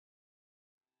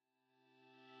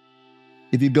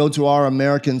If you go to our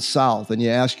American South and you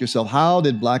ask yourself, how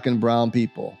did black and brown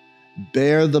people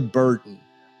bear the burden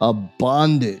of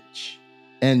bondage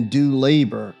and do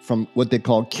labor from what they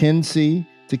call kin see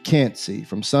to can't see,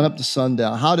 from sunup to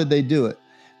sundown? How did they do it?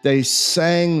 They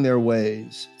sang their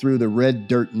ways through the red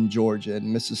dirt in Georgia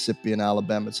and Mississippi and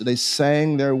Alabama. So they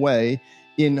sang their way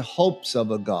in hopes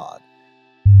of a God.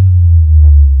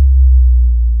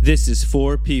 This is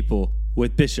For People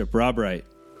with Bishop Rob Wright.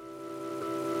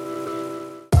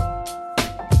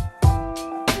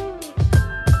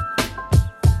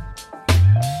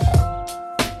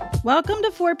 Welcome to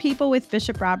For People with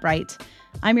Bishop Rob Wright.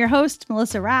 I'm your host,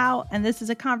 Melissa Rao, and this is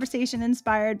a conversation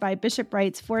inspired by Bishop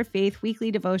Wright's For Faith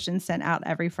weekly devotion sent out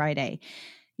every Friday.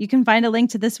 You can find a link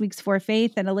to this week's For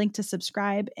Faith and a link to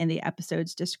subscribe in the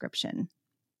episode's description.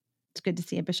 It's good to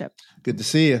see you, Bishop. Good to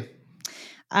see you.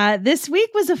 This week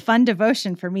was a fun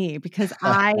devotion for me because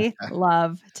I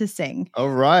love to sing. All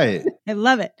right. I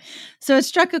love it. So it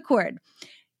struck a chord.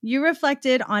 You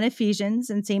reflected on Ephesians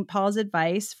and St. Paul's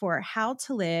advice for how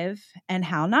to live and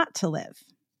how not to live.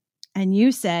 And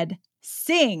you said,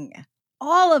 sing.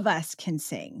 All of us can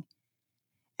sing.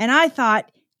 And I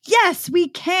thought, yes, we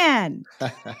can.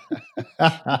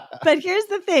 But here's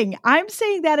the thing. I'm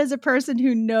saying that as a person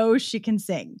who knows she can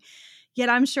sing. Yet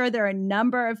I'm sure there are a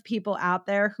number of people out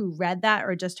there who read that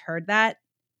or just heard that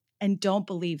and don't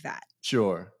believe that.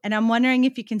 Sure. And I'm wondering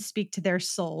if you can speak to their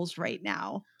souls right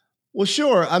now. Well,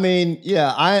 sure. I mean,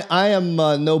 yeah, I am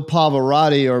no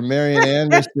Pavarotti or Marian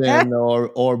Anderson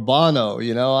or Bono.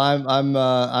 You know, I'm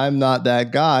not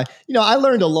that guy. You know, I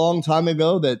learned a long time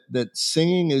ago that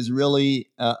singing is really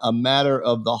a matter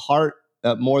of the heart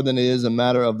more than it is a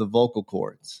matter of the vocal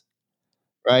cords.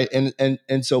 Right.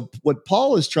 And so what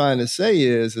Paul is trying to say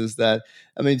is that,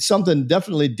 I mean, something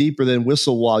definitely deeper than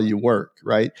whistle while you work.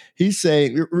 Right. He's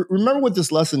saying, remember what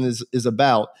this lesson is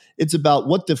about. It's about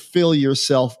what to fill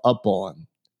yourself up on.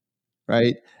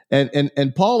 Right.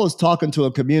 And Paul is talking to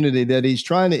a community that he's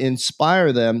trying to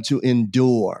inspire them to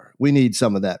endure. We need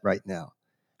some of that right now.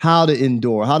 How to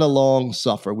endure, how to long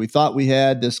suffer. We thought we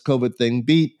had this COVID thing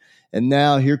beat. And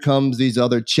now here comes these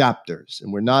other chapters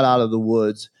and we're not out of the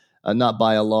woods. Not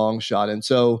by a long shot. And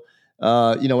so, when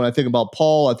I think about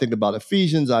Paul, I think about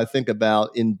Ephesians, I think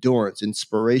about endurance,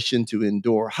 inspiration to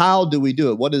endure. How do we do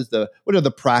it? What are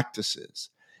the practices?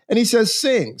 And he says,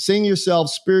 sing yourself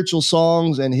spiritual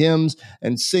songs and hymns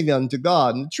and sing unto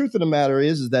God. And the truth of the matter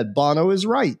is that Bono is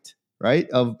right?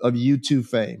 Of U2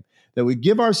 fame, that we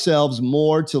give ourselves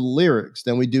more to lyrics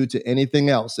than we do to anything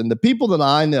else. And the people that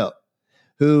I know,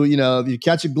 who, if you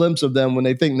catch a glimpse of them when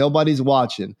they think nobody's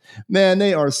watching, man,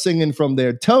 they are singing from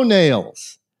their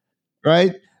toenails,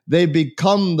 right? They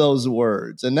become those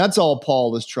words. And that's all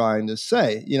Paul is trying to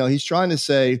say. He's trying to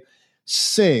say,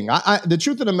 sing. The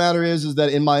truth of the matter is that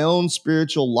in my own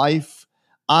spiritual life,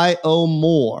 I owe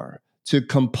more to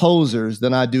composers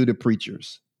than I do to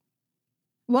preachers.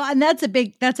 Well, and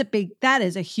that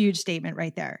is a huge statement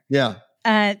right there. Yeah.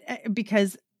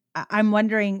 Because I'm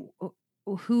wondering,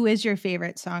 who is your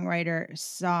favorite songwriter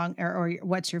or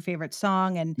what's your favorite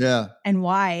song and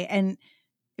why? And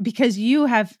because you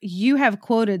have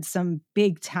quoted some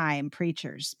big time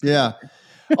preachers. Yeah.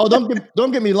 Oh,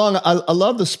 don't get me wrong. I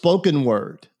love the spoken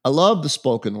word.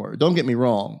 Don't get me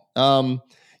wrong.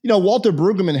 Walter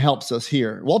Brueggemann helps us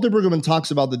here. Walter Brueggemann talks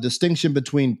about the distinction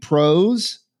between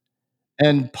prose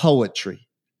and poetry,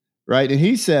 right? And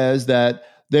he says that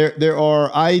there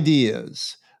are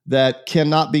ideas that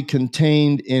cannot be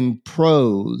contained in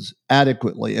prose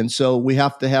adequately. And so we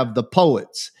have to have the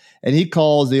poets. And he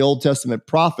calls the Old Testament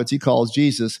prophets, he calls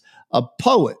Jesus a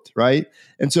poet, right?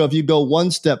 And so if you go one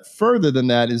step further than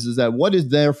that, is that what is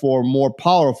therefore more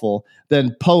powerful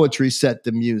than poetry set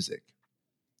to music,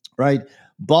 right?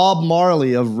 Bob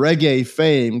Marley of reggae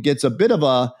fame gets a bit of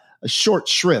a short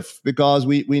shrift because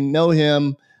we know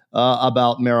him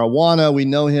about marijuana. We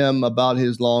know him about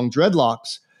his long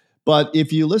dreadlocks. But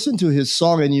if you listen to his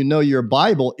song and you know your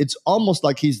Bible, it's almost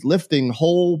like he's lifting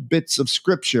whole bits of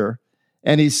scripture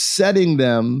and he's setting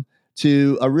them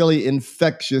to a really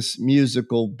infectious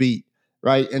musical beat,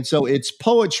 right? And so it's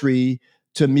poetry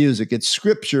to music. It's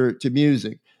scripture to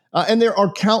music. And there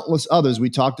are countless others.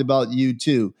 We talked about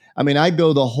U2. I mean, I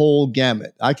go the whole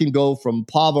gamut. I can go from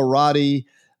Pavarotti,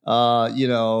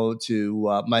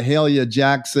 to Mahalia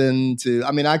Jackson,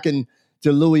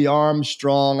 to Louis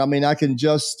Armstrong. I mean, I can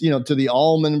just, to the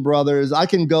Allman Brothers. I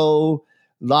can go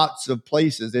lots of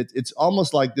places. It's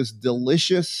almost like this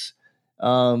delicious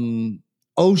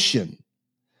ocean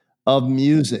of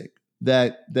music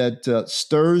that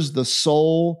stirs the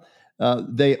soul.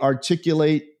 They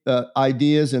articulate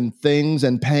ideas and things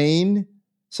and pain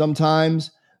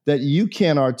sometimes that you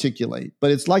can't articulate,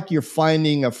 but it's like you're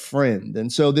finding a friend.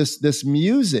 And so this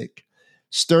music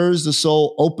stirs the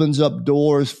soul, opens up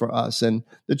doors for us. And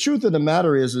the truth of the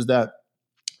matter is that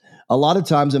a lot of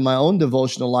times in my own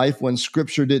devotional life, when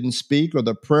scripture didn't speak or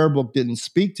the prayer book didn't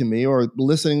speak to me, or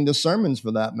listening to sermons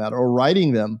for that matter, or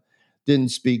writing them didn't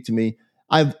speak to me,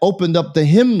 I've opened up the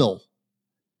hymnal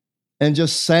and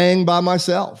just sang by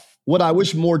myself. What I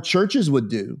wish more churches would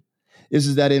do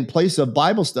is that in place of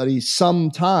Bible study,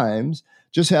 sometimes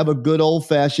just have a good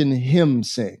old-fashioned hymn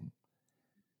sing.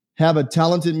 Have a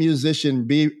talented musician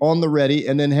be on the ready,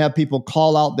 and then have people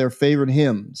call out their favorite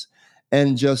hymns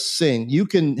and just sing. You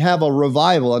can have a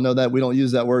revival. I know that we don't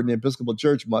use that word in the Episcopal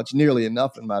Church much, nearly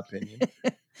enough in my opinion.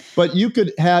 But you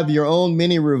could have your own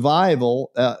mini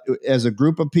revival as a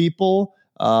group of people,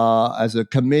 as a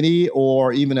committee,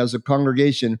 or even as a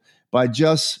congregation by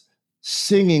just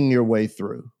singing your way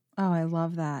through. Oh, I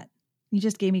love that. You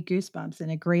just gave me goosebumps and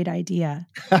a great idea.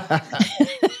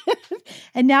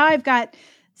 And now I've got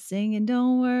sing and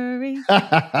don't worry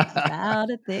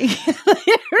about a thing.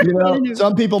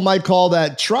 Some people might call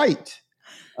that trite.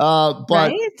 But I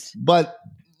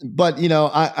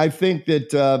think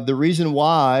that the reason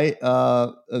why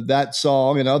that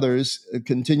song and others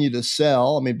continue to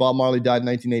sell, I mean, Bob Marley died in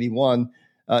 1981,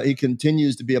 he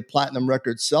continues to be a platinum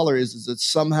record seller, is that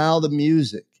somehow the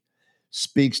music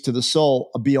speaks to the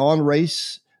soul beyond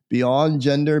race, beyond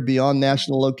gender, beyond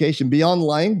national location, beyond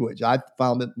language. I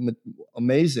found it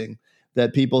amazing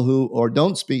that people who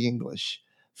don't speak English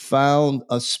found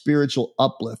a spiritual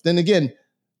uplift. And again,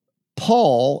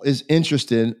 Paul is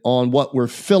interested on what we're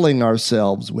filling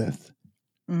ourselves with.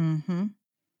 Mm-hmm.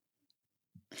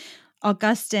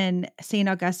 St.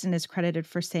 Augustine is credited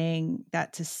for saying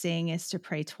that to sing is to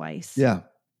pray twice. Yeah.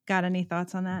 Got any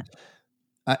thoughts on that?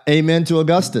 Amen to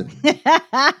Augustine.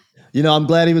 I'm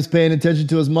glad he was paying attention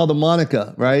to his mother,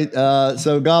 Monica, right?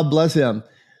 So God bless him.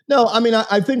 No, I mean,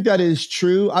 I think that is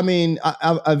true. I mean,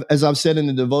 as I've said in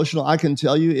the devotional, I can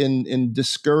tell you in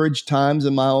discouraged times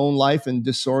in my own life and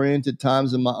disoriented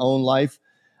times in my own life,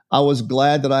 I was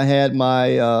glad that I had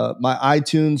my my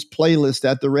iTunes playlist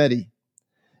at the ready.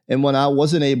 And when I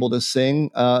wasn't able to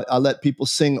sing, I let people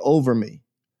sing over me,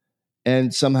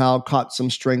 and somehow caught some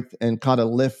strength and caught a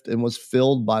lift and was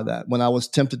filled by that. When I was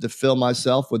tempted to fill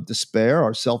myself with despair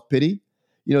or self-pity,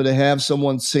 to have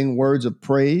someone sing words of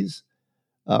praise,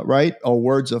 right? Or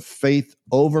words of faith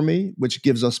over me, which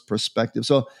gives us perspective.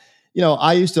 So,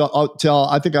 I used to tell,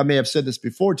 I think I may have said this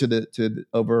before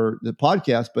over the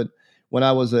podcast, but when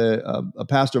I was a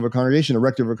pastor of a congregation, a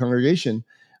rector of a congregation,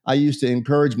 I used to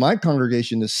encourage my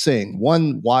congregation to sing.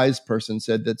 One wise person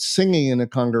said that singing in a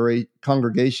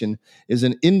congregation is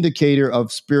an indicator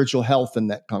of spiritual health in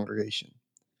that congregation.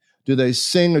 Do they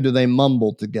sing or do they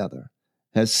mumble together?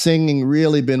 Has singing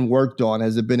really been worked on?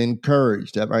 Has it been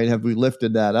encouraged? Right? Have we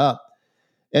lifted that up?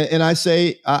 And I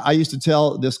say, I used to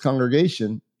tell this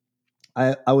congregation,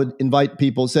 I would invite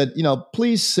people, said,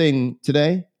 please sing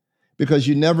today, because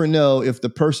you never know if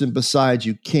the person beside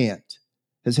you can't,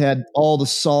 has had all the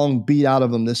song beat out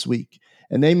of them this week.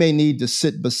 And they may need to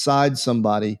sit beside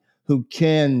somebody who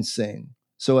can sing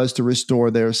so as to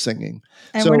restore their singing.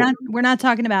 And we're not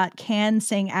talking about can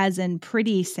sing as in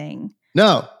pretty sing.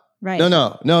 No. Right.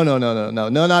 No,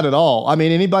 not at all. I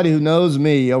mean, anybody who knows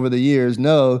me over the years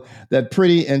know that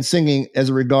pretty and singing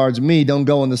as regards me don't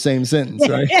go in the same sentence,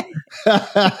 right?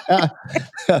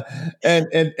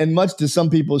 and much to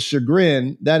some people's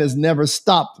chagrin, that has never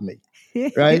stopped me,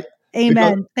 right?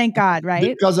 Amen. Thank God,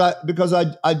 right? Because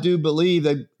I do believe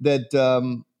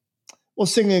that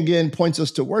singing again points us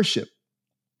to worship,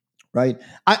 right?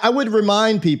 I would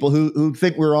remind people who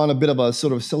think we're on a bit of a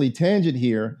sort of silly tangent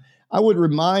here. I would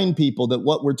remind people that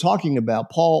what we're talking about,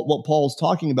 what Paul's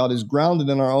talking about, is grounded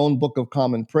in our own Book of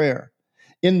Common Prayer.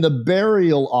 In the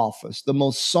burial office, the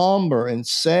most somber and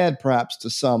sad, perhaps to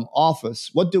some,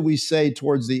 office, what do we say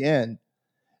towards the end?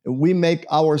 We make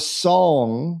our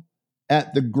song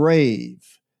at the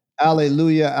grave.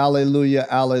 Alleluia, alleluia,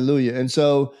 alleluia. And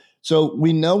so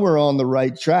we know we're on the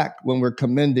right track when we're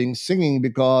commending singing,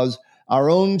 because our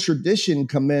own tradition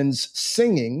commends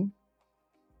singing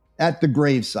at the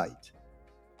gravesite,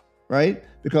 right?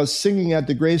 Because singing at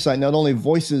the gravesite not only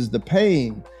voices the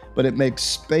pain, but it makes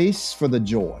space for the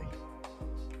joy.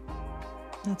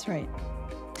 That's right.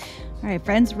 All right,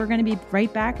 friends, we're going to be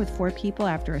right back with 4 People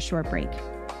after a short break.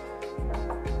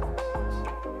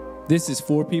 This is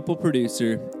 4 People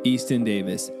producer Easton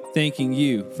Davis, thanking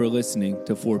you for listening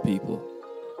to 4 People.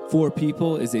 4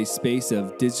 People is a space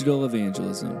of digital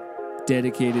evangelism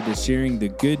dedicated to sharing the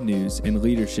good news and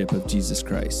leadership of Jesus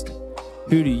Christ.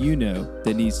 Who do you know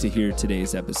that needs to hear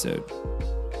today's episode?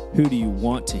 Who do you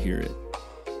want to hear it?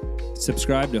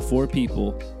 Subscribe to 4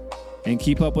 People and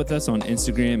keep up with us on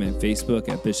Instagram and Facebook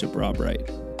at Bishop Rob Wright.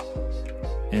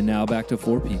 And now back to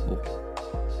 4 People.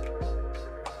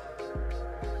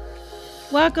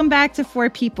 Welcome back to 4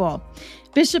 People.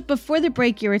 Bishop, before the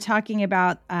break, you were talking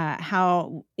about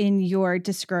how in your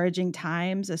discouraging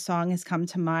times, a song has come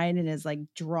to mind and has like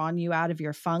drawn you out of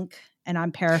your funk. And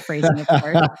I'm paraphrasing, of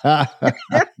course. I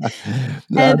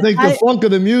think the funk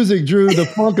of the music drew the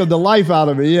funk of the life out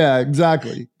of me. Yeah,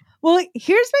 exactly. Well,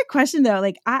 here's my question though.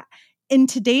 Like in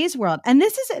today's world, and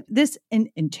this is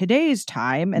in today's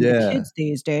time, and the kids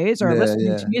these days are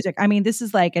listening to music. I mean, this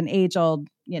is like an age-old,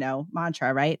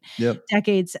 mantra, right? Yep.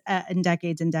 Decades and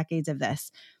decades and decades of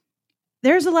this.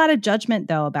 There's a lot of judgment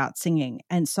though about singing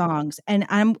and songs, and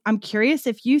I'm curious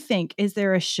if you think, is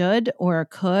there a should or a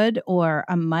could or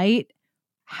a might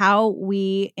how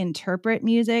we interpret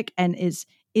music, and is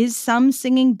some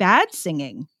singing bad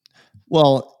singing?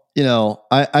 Well,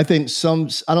 I think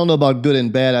I don't know about good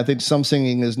and bad. I think some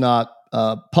singing is not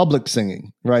public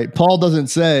singing, right? Paul doesn't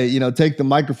say, take the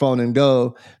microphone and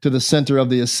go to the center of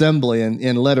the assembly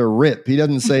and let her rip. He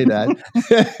doesn't say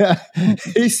that.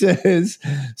 He says,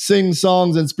 sing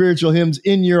songs and spiritual hymns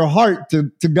in your heart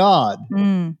to God,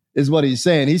 is what he's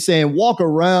saying. He's saying, walk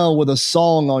around with a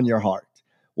song on your heart.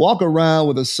 Walk around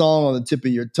with a song on the tip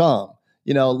of your tongue.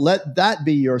 Let that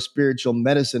be your spiritual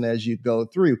medicine as you go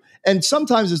through. And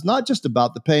sometimes it's not just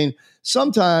about the pain.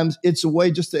 Sometimes it's a way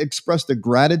just to express the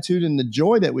gratitude and the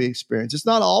joy that we experience. It's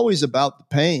not always about the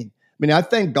pain. I mean, I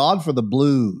thank God for the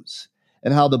blues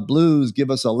and how the blues give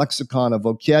us a lexicon, a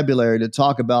vocabulary to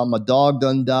talk about my dog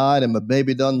done died and my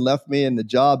baby done left me and the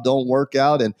job don't work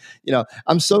out. And,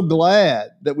 I'm so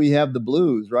glad that we have the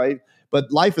blues, right? But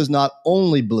life is not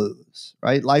only blues,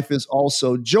 right? Life is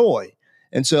also joy.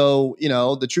 And so,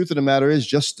 the truth of the matter is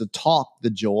just to talk the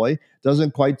joy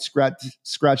doesn't quite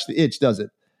scratch the itch, does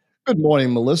it? Good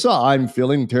morning, Melissa. I'm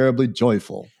feeling terribly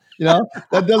joyful. That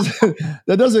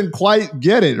doesn't quite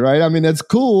get it, right? I mean, that's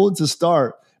cool to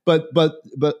start, but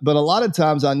a lot of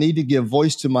times I need to give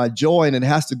voice to my joy, and it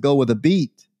has to go with a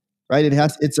beat, right?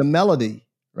 It's a melody,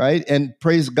 right? And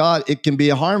praise God, it can be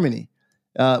a harmony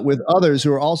with others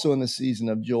who are also in the season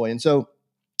of joy. And so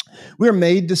we're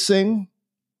made to sing.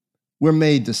 We're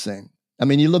made to sing. I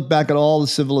mean, you look back at all the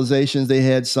civilizations, they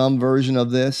had some version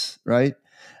of this, right?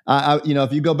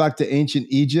 If you go back to ancient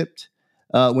Egypt,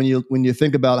 when you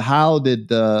think about how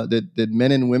did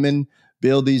men and women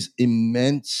build these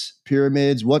immense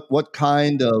pyramids, what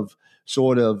kind of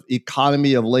sort of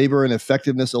economy of labor and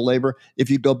effectiveness of labor? If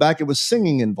you go back, it was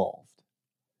singing involved.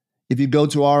 If you go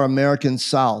to our American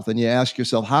South and you ask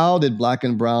yourself, how did Black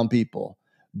and brown people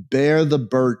bear the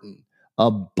burden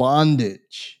of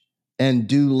bondage and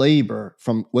do labor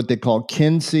from what they call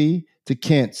kin-see to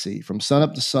can't-see, from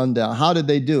sunup to sundown? How did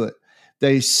they do it?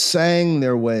 They sang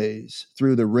their ways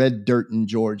through the red dirt in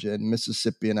Georgia and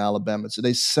Mississippi and Alabama. So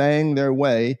they sang their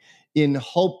way in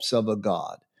hopes of a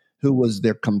God who was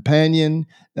their companion,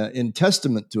 in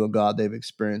testament to a God they've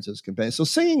experienced as companion. So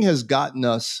singing has gotten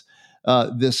us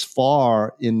this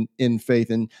far in faith.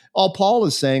 And all Paul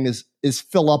is saying is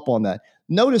fill up on that.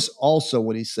 Notice also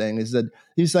what he's saying is that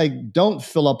he's like, don't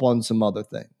fill up on some other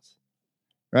things,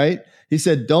 right? He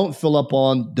said, don't fill up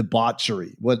on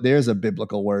debauchery. There's a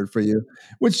biblical word for you,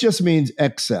 which just means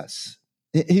excess.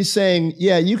 He's saying,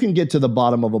 yeah, you can get to the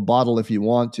bottom of a bottle if you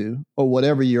want to, or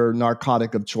whatever your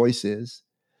narcotic of choice is.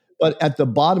 But at the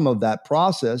bottom of that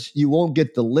process, you won't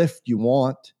get the lift you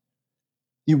want.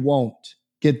 You won't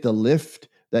get the lift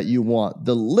that you want.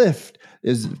 The lift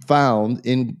is found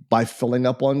by filling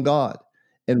up on God.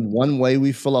 And one way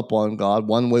we fill up on God,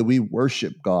 one way we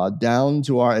worship God, down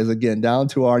to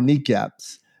our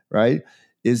kneecaps, right,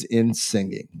 is in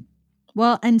singing.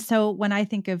 Well, and so when I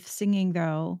think of singing,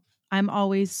 though, I'm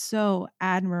always so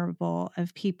admirable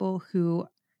of people who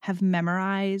have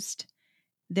memorized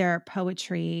their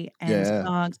poetry and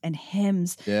songs and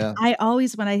hymns. Yeah. I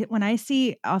always, when I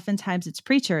see, oftentimes it's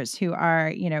preachers who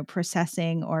are,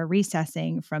 processing or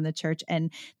recessing from the church,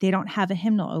 and they don't have a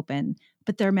hymnal open,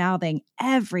 but they're mouthing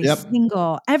every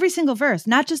single verse,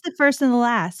 not just the first and the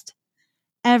last,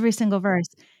 every single verse.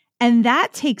 And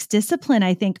that takes discipline,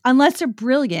 I think, unless they're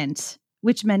brilliant,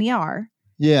 which many are.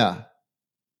 Yeah.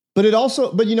 But it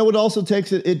also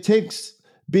takes it takes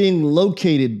being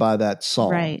located by that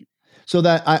song. Right. So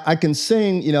that I can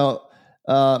sing,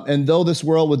 and though this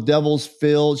world with devils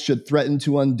filled should threaten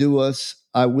to undo us,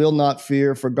 I will not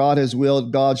fear, for God has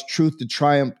willed God's truth to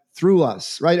triumph through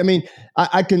us, right? I mean,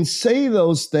 I can say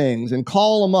those things and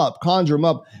call them up, conjure them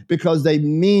up, because they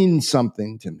mean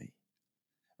something to me,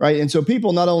 right? And so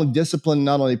people not only discipline,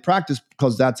 not only practice,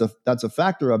 because that's a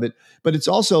factor of it, but it's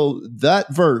also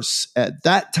that verse at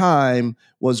that time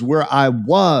was where I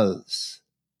was,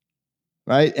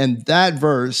 right? And that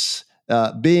verse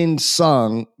being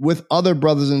sung with other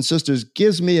brothers and sisters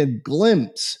gives me a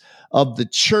glimpse of the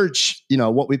church,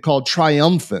 what we call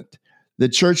triumphant, the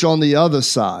church on the other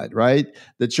side, right?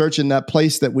 The church in that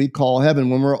place that we call heaven,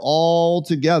 when we're all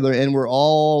together and we're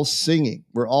all singing,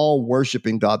 we're all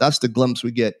worshiping God. That's the glimpse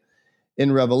we get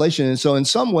in Revelation. And so in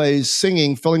some ways,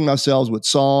 singing, filling ourselves with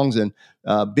songs and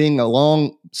being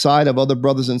alongside of other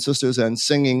brothers and sisters and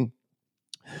singing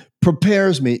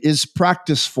prepares me, is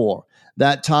practice for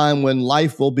that time when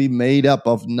life will be made up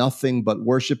of nothing but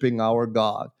worshiping our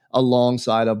God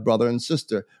alongside of brother and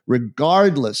sister,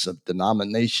 regardless of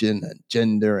denomination and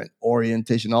gender and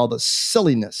orientation, all the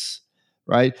silliness,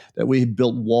 right, that we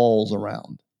built walls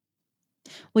around.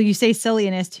 Well, you say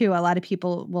silliness too. A lot of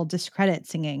people will discredit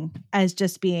singing as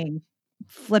just being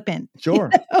flippant. Sure,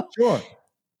 sure.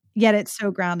 Yet it's so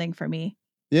grounding for me.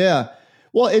 Yeah.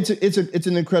 Well, it's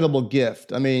an incredible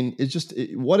gift. I mean,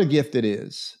 what a gift it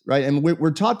is, right? And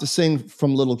we're taught to sing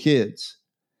from little kids.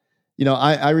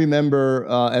 I remember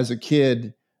as a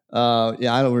kid, I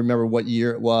don't remember what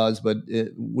year it was, but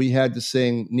we had to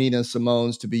sing Nina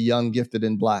Simone's "To Be Young, Gifted,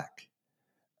 and Black,"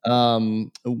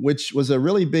 which was a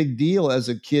really big deal as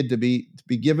a kid to be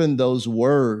given those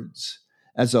words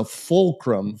as a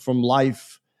fulcrum from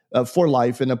life for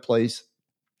life in a place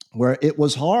where it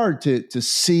was hard to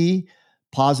see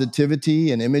positivity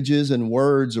and images and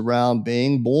words around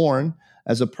being born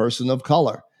as a person of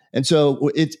color. And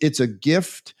so it's a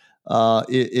gift.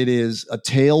 It is a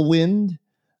tailwind.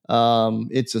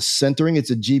 It's a centering.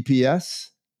 It's a GPS,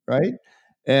 right?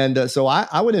 And so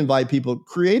I would invite people,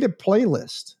 create a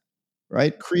playlist,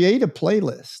 right? Create a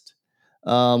playlist.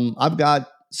 I've got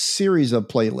series of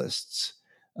playlists.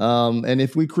 And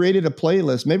if we created a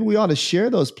playlist, maybe we ought to share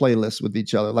those playlists with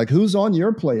each other. Like, who's on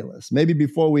your playlist? Maybe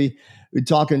before we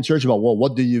talk in church about, well,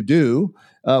 what do you do?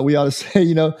 We ought to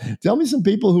say, tell me some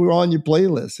people who are on your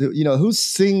playlist. Who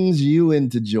sings you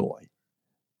into joy?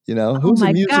 Who's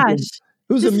a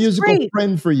musical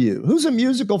friend for you? Who's a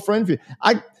musical friend for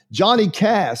you? Johnny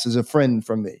Cass is a friend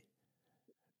for me.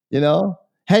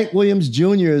 Hank Williams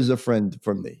Jr. is a friend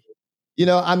for me.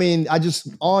 I just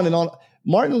on and on.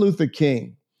 Martin Luther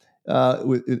King,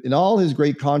 in all his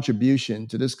great contribution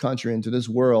to this country and to this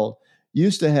world,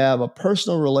 used to have a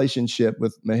personal relationship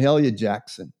with Mahalia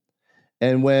Jackson.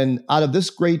 And when out of this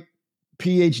great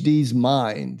PhD's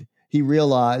mind, he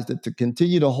realized that to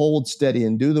continue to hold steady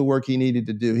and do the work he needed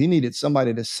to do, he needed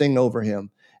somebody to sing over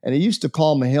him. And he used to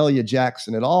call Mahalia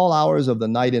Jackson at all hours of the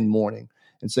night and morning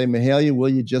and say, Mahalia, will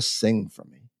you just sing for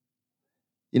me?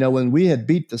 When we had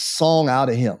beat the song out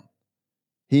of him,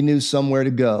 he knew somewhere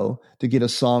to go to get a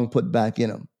song put back in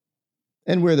him.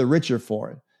 And we're the richer for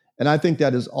it. And I think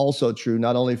that is also true,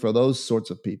 not only for those sorts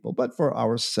of people, but for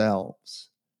ourselves.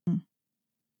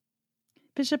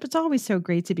 Bishop, it's always so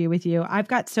great to be with you. I've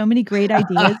got so many great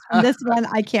ideas from this one.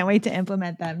 I can't wait to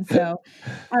implement them. So,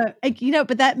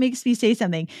 but that makes me say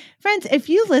something. Friends, if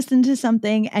you listen to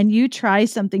something and you try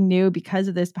something new because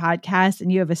of this podcast and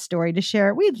you have a story to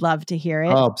share, we'd love to hear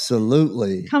it.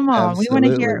 Absolutely. Come on. Absolutely. We want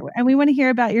to hear, and we want to hear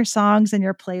about your songs and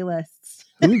your playlists.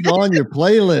 Who's on your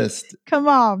playlist? Come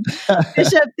on.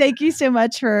 Bishop, thank you so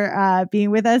much for being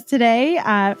with us today.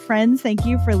 Friends, thank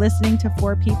you for listening to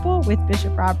For People with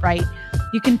Bishop Rob Wright.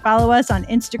 You can follow us on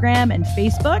Instagram and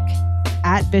Facebook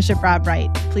at Bishop Rob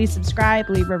Wright. Please subscribe,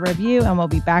 leave a review, and we'll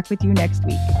be back with you next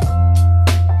week.